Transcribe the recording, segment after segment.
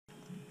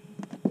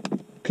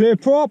Clear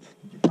prop.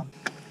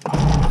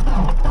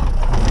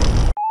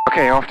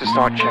 Okay, after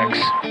start checks,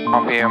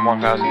 RPM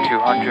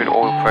 1200,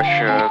 oil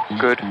pressure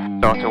good,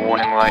 starter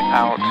warning light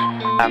out,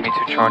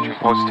 ammeter charging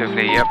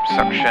positively, yep,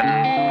 suction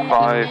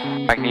 5,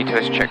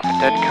 magnetos check for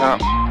dead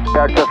cut.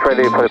 Yeah, just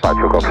ready for the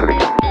battery actually.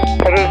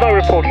 There's no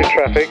reported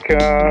traffic,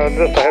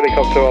 just a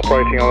helicopter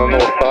operating on the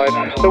north side.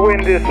 The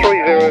wind is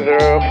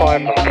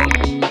 3005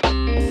 knots.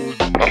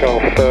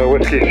 Golf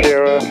Whiskey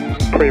Sierra,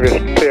 previous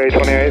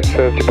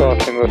PA28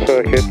 departing the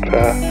circuit.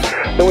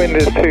 The wind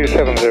is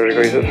 270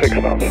 degrees at 6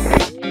 knots.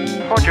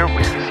 Roger,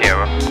 Whiskey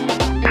Sierra.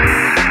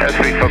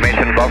 Street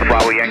formation, Golf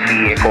Bravo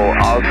Yankee Echo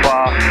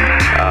Alpha,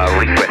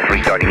 request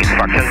restarting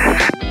instructions.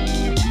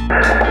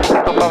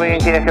 Golf Bravo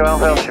Yankee Echo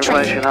Alpha,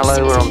 information,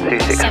 hello, we're on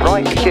 26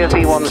 right,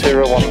 GFE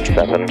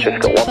 1017,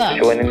 just got one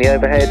to join in the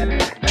overhead,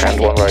 and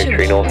one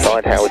rotary north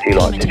side, how would you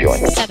like to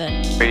join?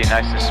 Really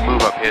nice and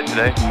smooth up here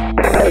today.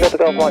 We've got the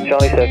Golf Mike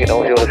Charlie circuit,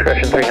 north your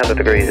discretion, 300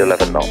 degrees,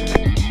 11 knots.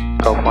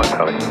 Golf Mike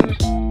Charlie.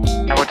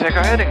 And we'll take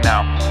our heading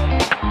now.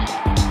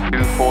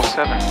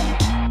 247.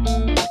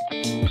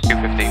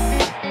 250.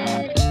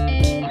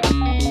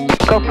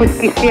 Golf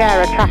Whiskey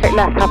Sierra, traffic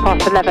left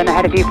 11:30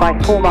 ahead of you by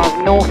 4 miles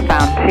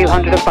northbound,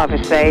 200 above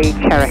is a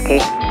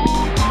Cherokee.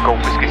 Golf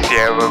Whiskey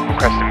Sierra,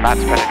 requesting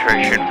MATS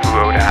penetration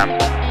through Oldham.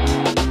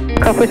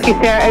 Golf Whiskey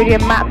Sierra,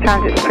 Odeon MATS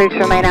transit approved to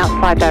remain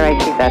outside their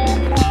ATZ.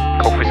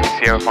 Golf Whiskey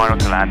Sierra, final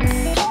to land.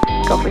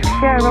 Golf Whiskey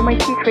Sierra, runway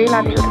 23,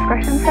 land at your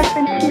discretion,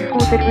 headwind 24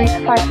 degrees,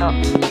 5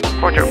 knots.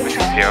 Roger,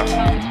 Whiskey Sierra.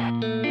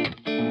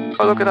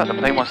 Oh, look at that, the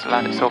plane wants to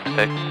land itself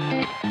today.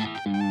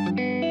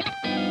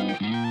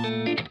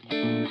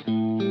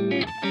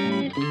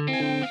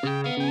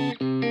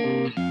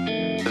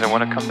 Does it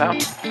want to come down?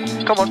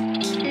 Come on.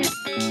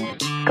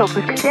 Golf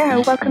Whiskey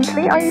Sierra, welcome to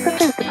the Are for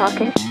visitor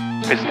parking?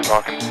 Visitor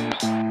parking.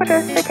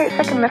 Roger, vacate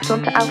second left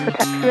onto Alpha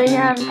Taxiway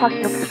and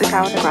parking opposite the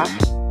car on the grass.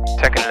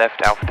 Second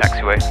left, Alpha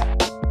Taxiway.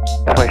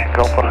 Elevation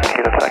Golf 1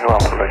 Kilo Tango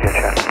Alpha, radio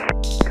check.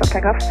 Golf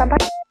Tango Alpha, stand by.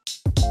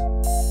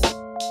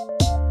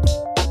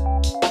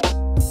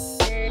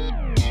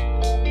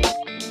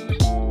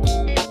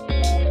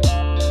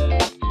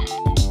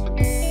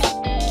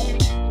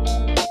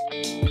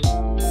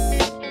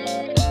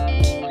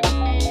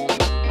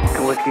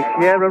 Whiskey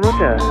Sierra,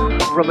 roger.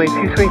 Runway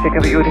 23, take over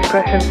at your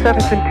discretion,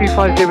 service wind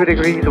 250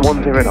 degrees, 10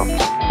 knots.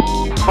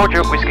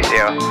 Roger, Whiskey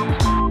Sierra.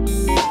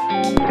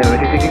 So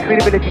it is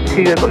incredibility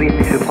 2, I've got the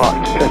initial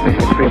part,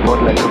 transmission 3 and 4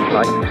 local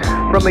flight.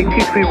 Runway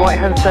 23 right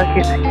hand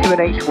circuit,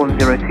 QNH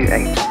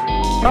 1028.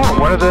 Oh,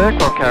 one of the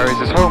aircraft carriers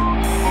is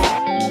home.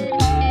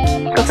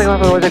 Crossing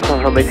over with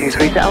aircraft, runway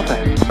 23 to Alpha.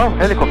 Oh,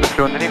 helicopter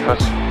flew underneath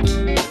us.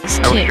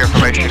 Your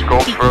information is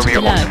Golf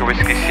Romeo Oscar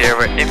Whiskey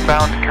Sierra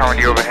inbound,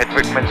 currently overhead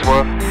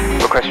Rickmansworth.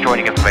 Request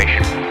joining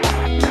information.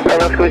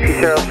 Oscar Whiskey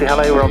Sierra,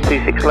 hello, we're on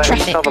 26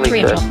 left,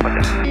 southerly sir.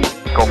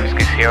 Golf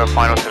Whiskey Sierra,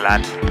 final to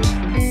land.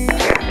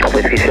 Golf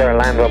Whiskey Sierra,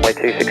 land runway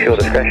 26, your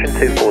discretion,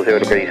 240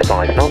 degrees,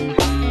 5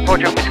 knots.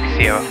 Roger, Whiskey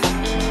Sierra.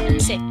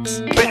 6.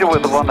 Visual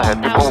with the one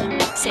ahead, report.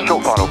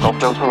 Short final, Golf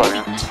Delta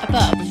Romeo.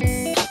 Above.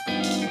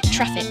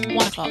 Traffic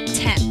 1 o'clock,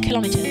 10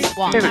 kilometres,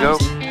 1. Here we go.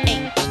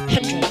 800.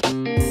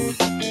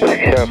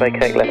 Whiskey Sierra,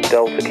 vacate left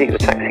Delta, keep the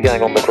taxi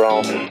going on the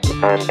grass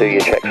and do your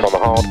checks on the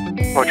hard.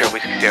 Roger,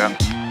 Whiskey Sierra.